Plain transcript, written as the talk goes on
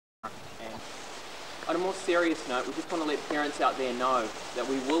On a more serious note, we just want to let parents out there know that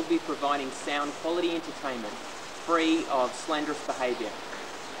we will be providing sound quality entertainment free of slanderous behaviour.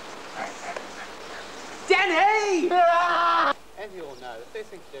 Danny! As you all know, the first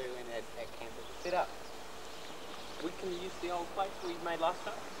thing to do at camp is to set up. We can use the old place we made last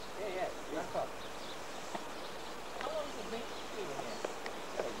time? Yeah. No problem. How long has it been here?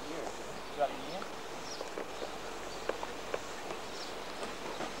 About a year. About a year?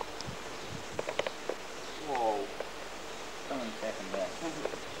 Whoa. Someone's tapping back.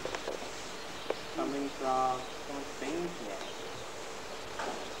 Someone's been here.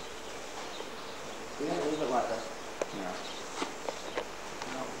 We don't leave it like that. No.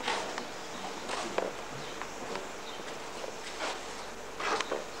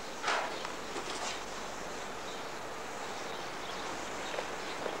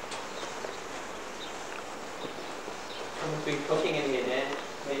 Someone's been cooking in here, Dan.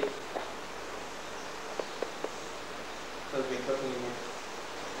 Hey. Someone's been cooking in here.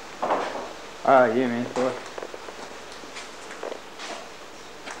 Oh, yeah, man. Sure.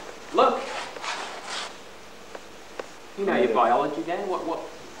 Look! You know your biology, Dan. What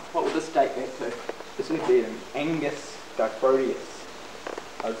would this date back to? This would be an Angus Dicrodius.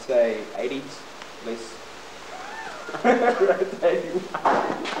 I'd say 80s, at least.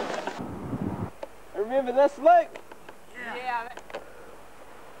 Remember this, Luke? Yeah.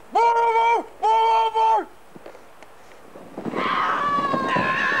 More!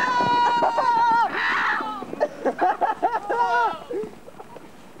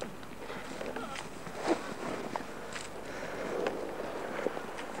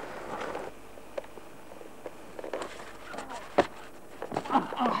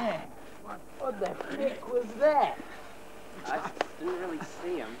 What the heck was that? I didn't really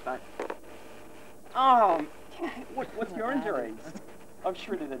see him, but... Oh, what's your injuries? I've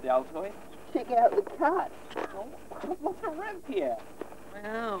shredded a deltoid. Check out the cut. What's a rib here?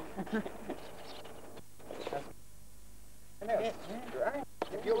 Wow. Great.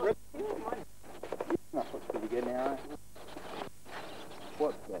 Your rib. That looks pretty good now.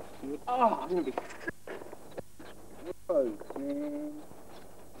 What the shit? Oh, I'm gonna be... Oh, man.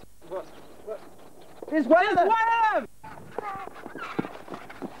 What? There's one of them!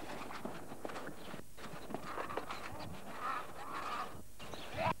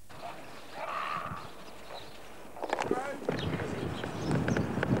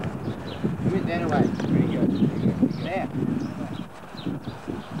 Move that away. Pretty good. There.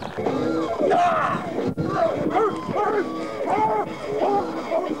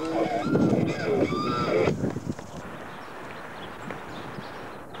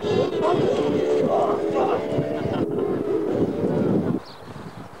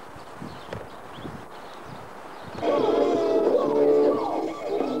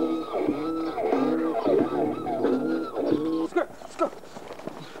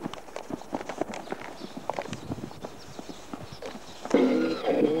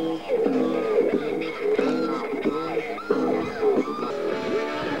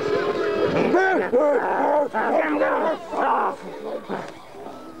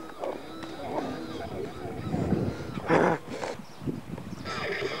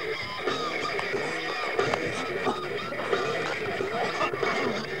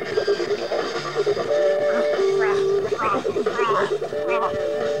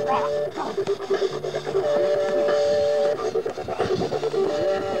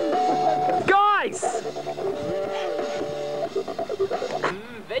 Guys!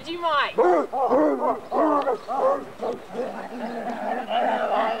 Vegemite!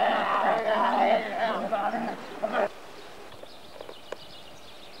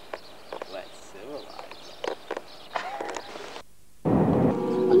 Let's civilize.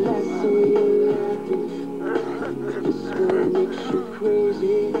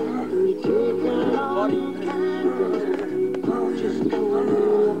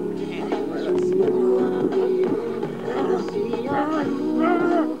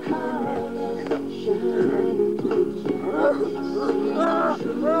 Shine.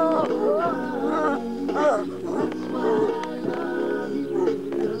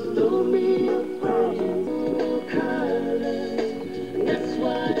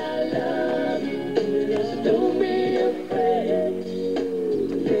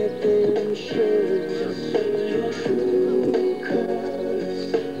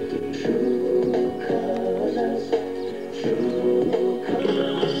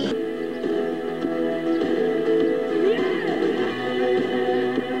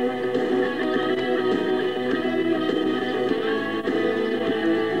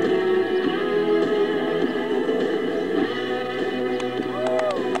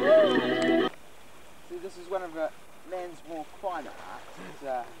 I know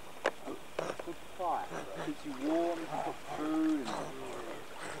that. It's a good fire. It keeps you warm, cook food.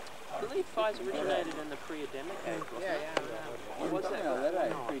 I believe fires originated in the pre-Adamic age, wasn't it? What was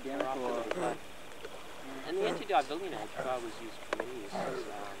that? Pre-Adamic or... And the antediluvian age, fire was used for many uses.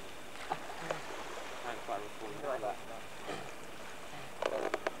 I can't quite recall that.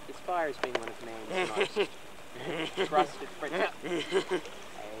 This fire has been one of man's most trusted friends.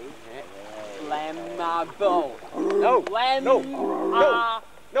 Flammable. No! Flammable.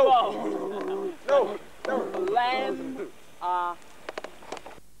 No! No! No! Flammable.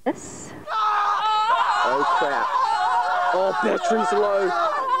 Yes. Oh crap. Oh, battery's low.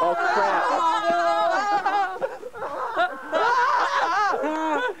 Oh crap.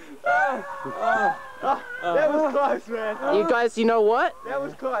 That was close, man. You guys, you know what? That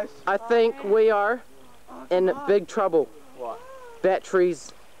was close. I think we are in big trouble. What?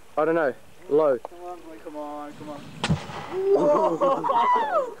 Batteries, I don't know, low. Come on, come on.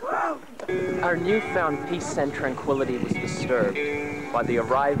 Our newfound peace and tranquility was disturbed by the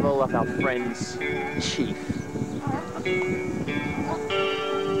arrival of our friend's chief.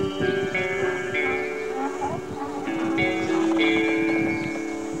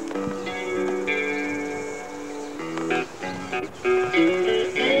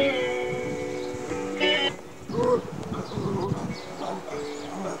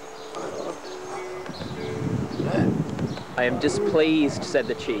 I am displeased, said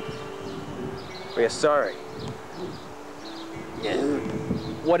the chief. We are sorry.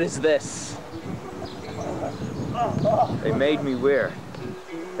 What is this? They made me wear.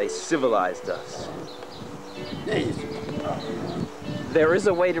 They civilized us. There is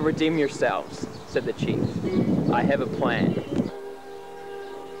a way to redeem yourselves, said the chief. I have a plan.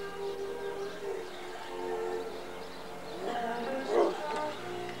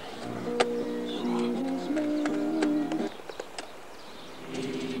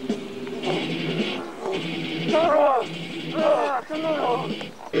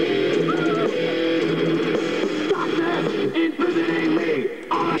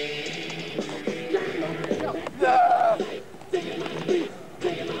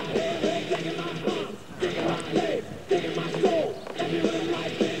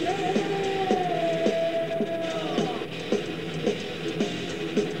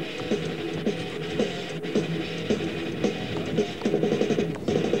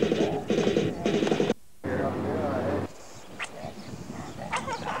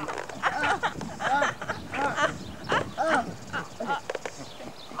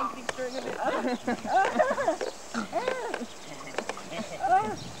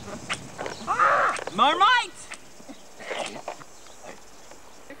 Marmite!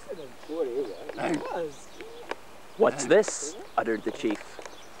 What's this? Uttered the chief.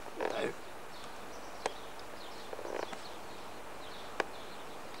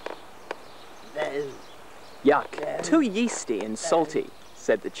 Yuck. Too yeasty and salty,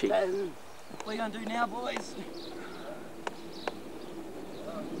 said the chief. What are you gonna do now, boys?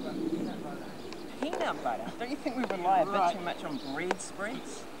 Peanut butter? Don't you think we rely a bit too much on bread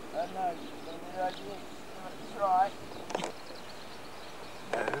spreads? I don't know. Try.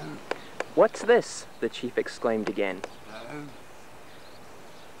 What's this? The chief exclaimed again.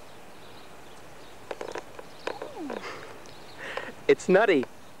 It's nutty,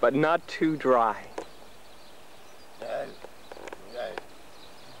 but not too dry.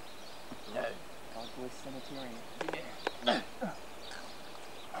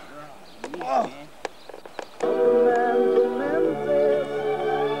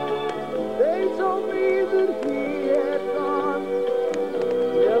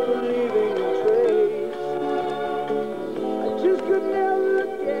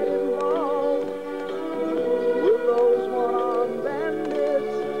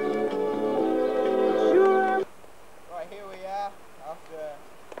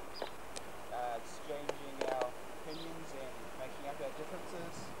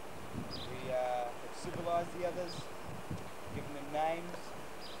 Civilized the others, given them names,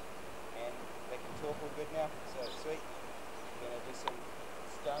 and they can talk all good now, so it's sweet. We're going to do some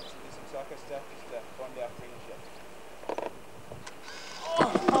stunts and do some psycho stuff just to bond our friendship.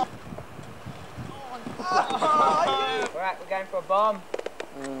 Alright, we're going for a bomb.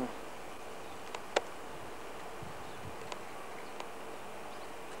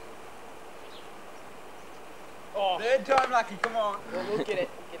 Third time lucky, come on. We'll get it.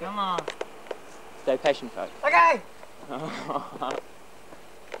 Come on. Stay patient, folks. Okay! Oh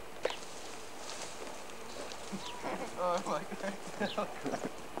my god.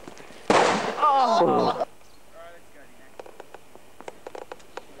 Oh. Alright,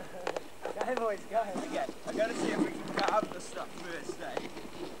 let's go, Go boys, go. Okay, I gotta see if we can carve the stuff first, eh?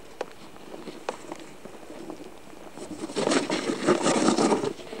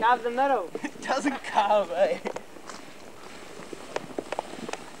 Carve the middle. It doesn't carve, eh?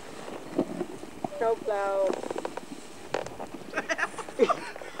 Snowplow.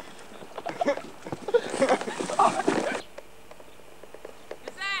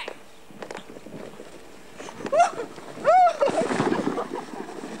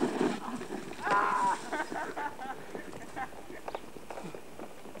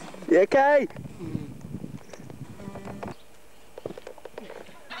 You okay?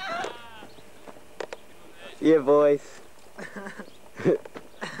 Yeah, boys.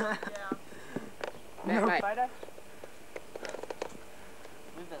 Mate.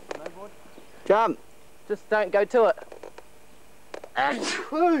 Jump. Just don't go to it.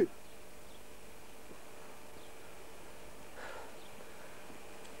 Woo.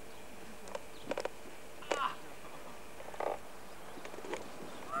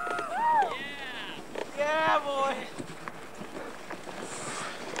 Yeah, boy.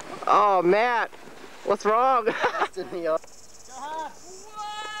 Oh, Matt. What's wrong? That's in the eye.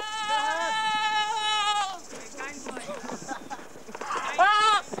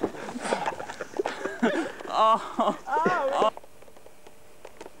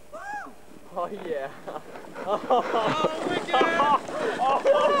 Oh, yeah.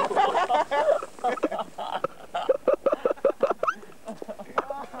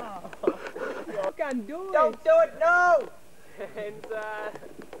 You can do it. Don't do it, no! And,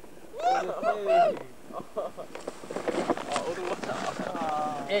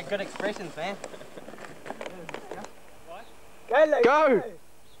 Yeah, good expressions, man. Go, Luke. Go!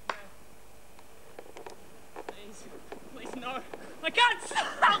 Please no. I can't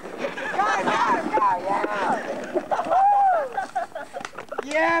stop!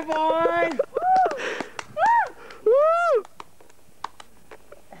 Yeah, boy!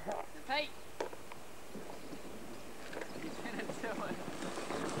 Hey! He's gonna do it.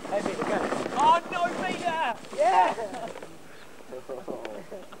 Hey, Peter, go. Oh no, Peter! Yeah!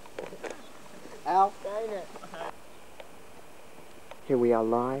 Al, gain it. Here we are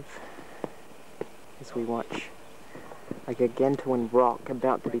live as we watch a gargantuan rock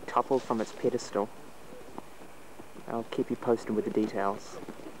about to be toppled from its pedestal. I'll keep you posted with the details.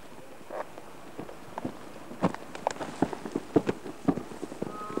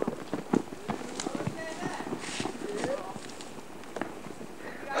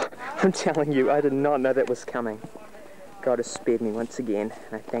 I'm telling you, I did not know that was coming. God has spared me once again,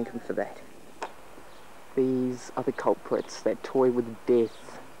 and I thank him for that. These are the culprits that toy with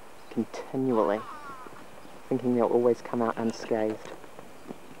death continually, thinking they'll always come out unscathed.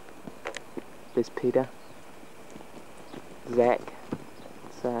 There's Peter. Zach.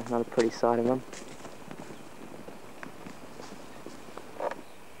 It's not a pretty sight of him.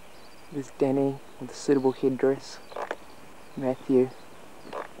 There's Danny with a suitable headdress. Matthew.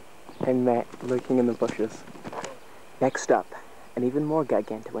 And Matt lurking in the bushes. Next up, an even more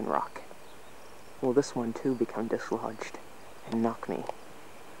gargantuan rock. Will this one too become dislodged and knock me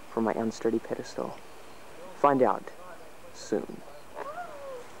from my unsturdy pedestal? Find out soon.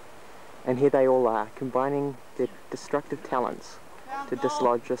 And here they all are, combining their destructive talents to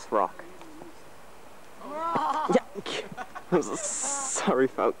dislodge this rock. Yeah. Sorry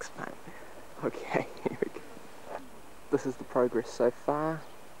folks, but okay, here we go. This is the progress so far.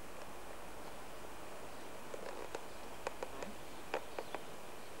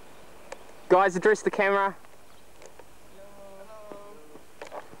 Guys, address the camera.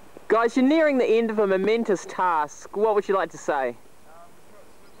 Guys, you're nearing the end of a momentous task. What would you like to say?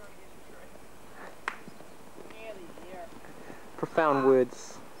 Profound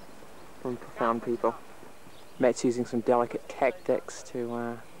words from profound people. Matt's using some delicate tactics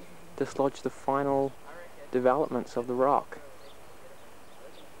to dislodge the final developments of the rock.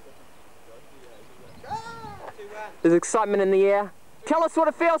 There's excitement in the air. Tell us what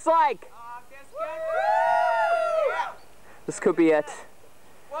it feels like! This could be it.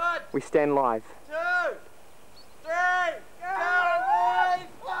 We stand live. 2, 3, go, boys!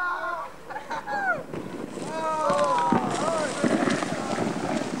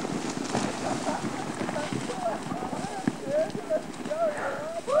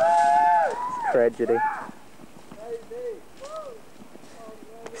 Tragedy.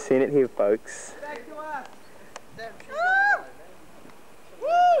 You've seen it here, folks.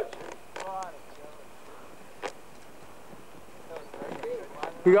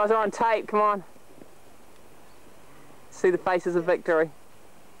 You guys are on tape, come on. See the faces of victory.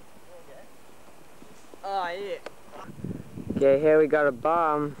 Oh, yeah. Okay, here we got a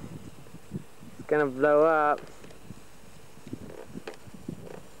bomb. gonna blow up.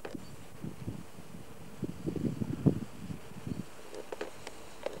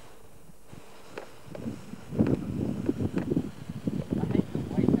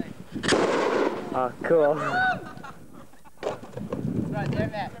 Oh, cool. Right there,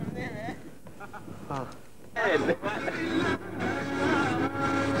 Matt. Over there, man. Oh.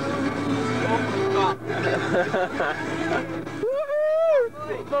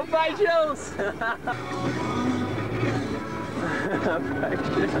 Motivationals!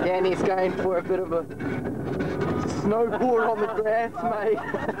 Danny's going for a bit of a snowboard on the grass, mate.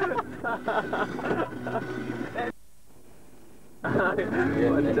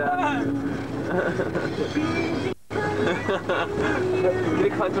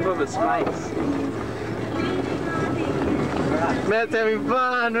 Get a close up of his face. Matt's having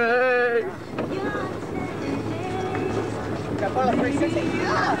fun, mate. Apollo 360.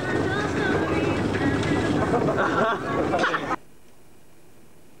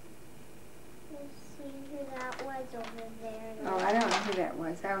 Oh, I don't know who that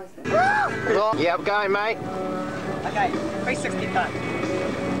was. That was the... Yep, going, mate. Okay, 360 cut.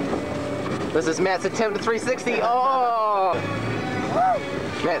 This is Matt's attempt at 360. Oh!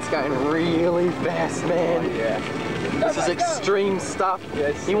 Matt's going really fast, man. Oh, yeah. This is extreme stuff.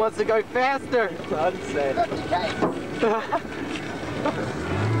 Yes. He wants to go faster. I understand.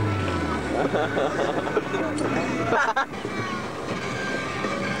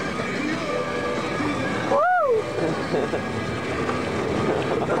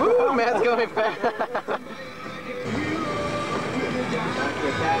 Woo, Matt's going fast.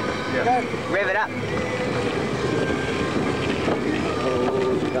 Rev it up.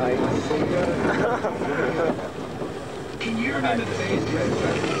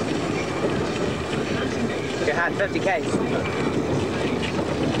 You had 50K.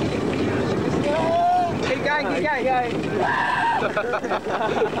 Keep going, keep going.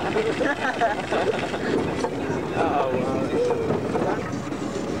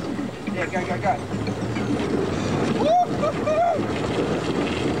 Yeah, go, go, go.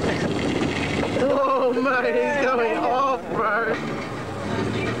 Oh, mate, he's going off, bro.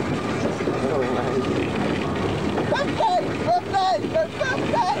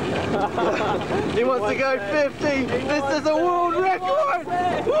 He wants to go 50. This is a world record.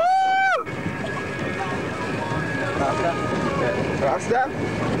 Woo! Faster?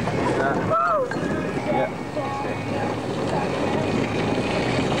 Yeah.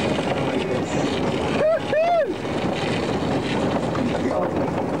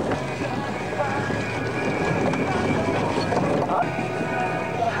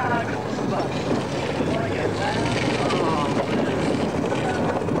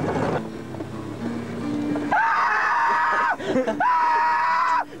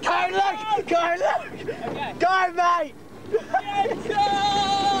 Go, look! Go, mate!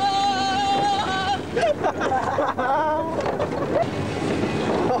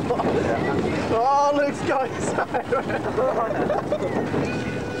 Oh, Luke's going so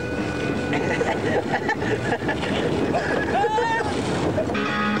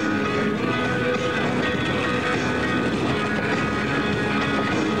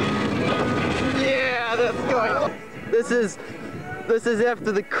yeah, that's going. This is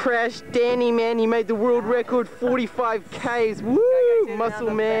after the crash. Danny, man, he made the world record 45 Ks. Woo! Muscle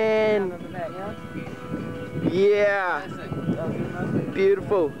man. Yeah.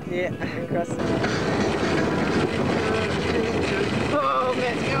 Beautiful. Yeah, across the... Oh,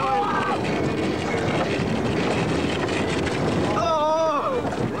 Matt's going. Oh!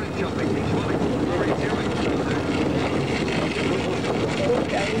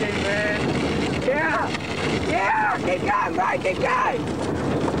 Yeah! Yeah! Keep going, bro! Keep going!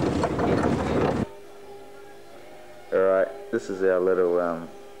 Alright, this is our little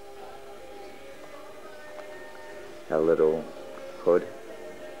hood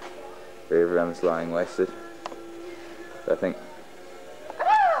where everyone's lying wasted. I think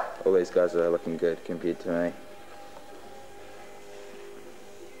all these guys are looking good compared to me.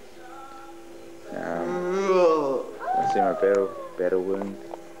 I see my battle wound.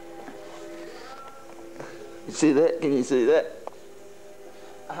 You see that? Can you see that?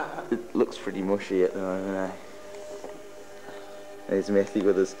 It looks pretty mushy at the moment, eh? There's Matthew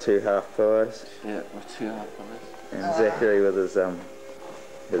with his 2 half pillows. Yeah, with 2 half pillows. And Zachary with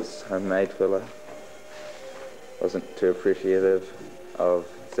his homemade pillow. Wasn't too appreciative of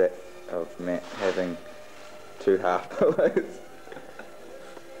Matt having 2 half pillows.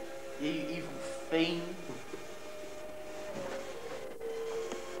 You evil fiend.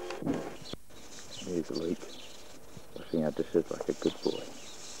 Here's Luke, washing our dishes like a good boy.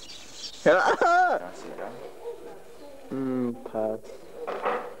 Nicely done. Pass.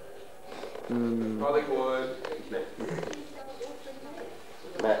 Hollywood.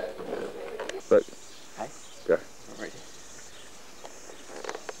 Matt. Look. Hey? Go. Alright.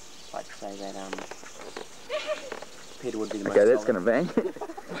 I'd like to say that Peter would be the most Okay, that's solid. gonna bang.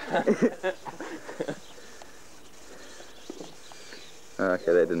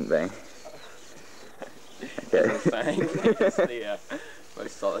 Okay, that didn't bang. Okay. As I was saying, he's the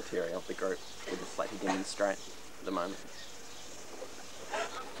most solitary of the group. We'll just let him demonstrate at the moment.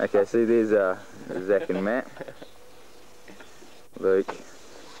 Okay, see there's Zach and Matt. Luke,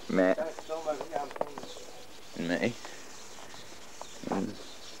 Matt, and me. And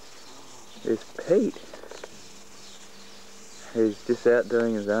there's Pete, who's just out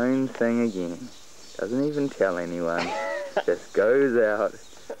doing his own thing again. Doesn't even tell anyone. Just goes out,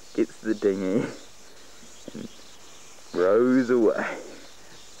 gets the dinghy, and rows away.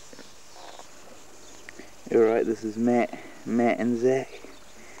 Alright, this is Matt and Zach.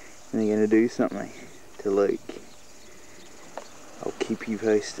 And they're going to do something to Luke. I'll keep you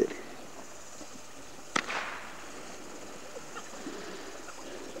posted.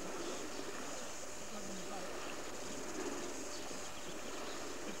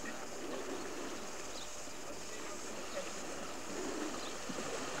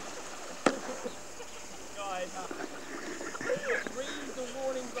 Read the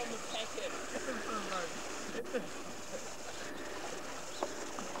warnings on the packet.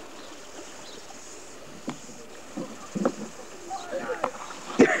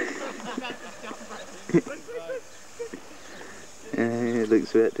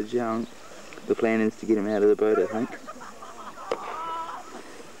 Luke's about to jump. The plan is to get him out of the boat, I think.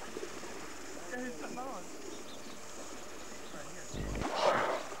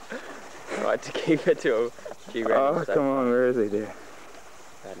 Right, to keep it to a few Oh, come on, where is he there?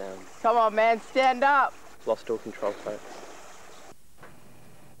 But, Come on, man, stand up. lost all control, folks.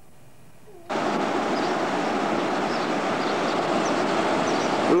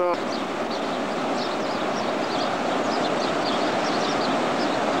 No.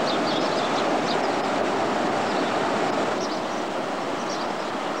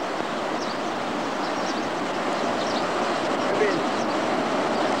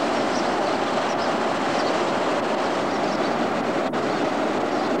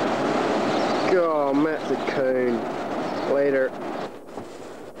 Oh, Matt's a coon. Later.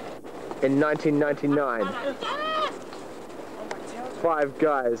 In 1999, 5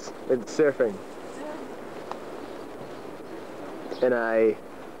 guys went surfing in a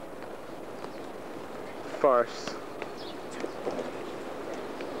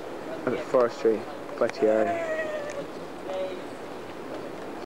forestry by Tiari.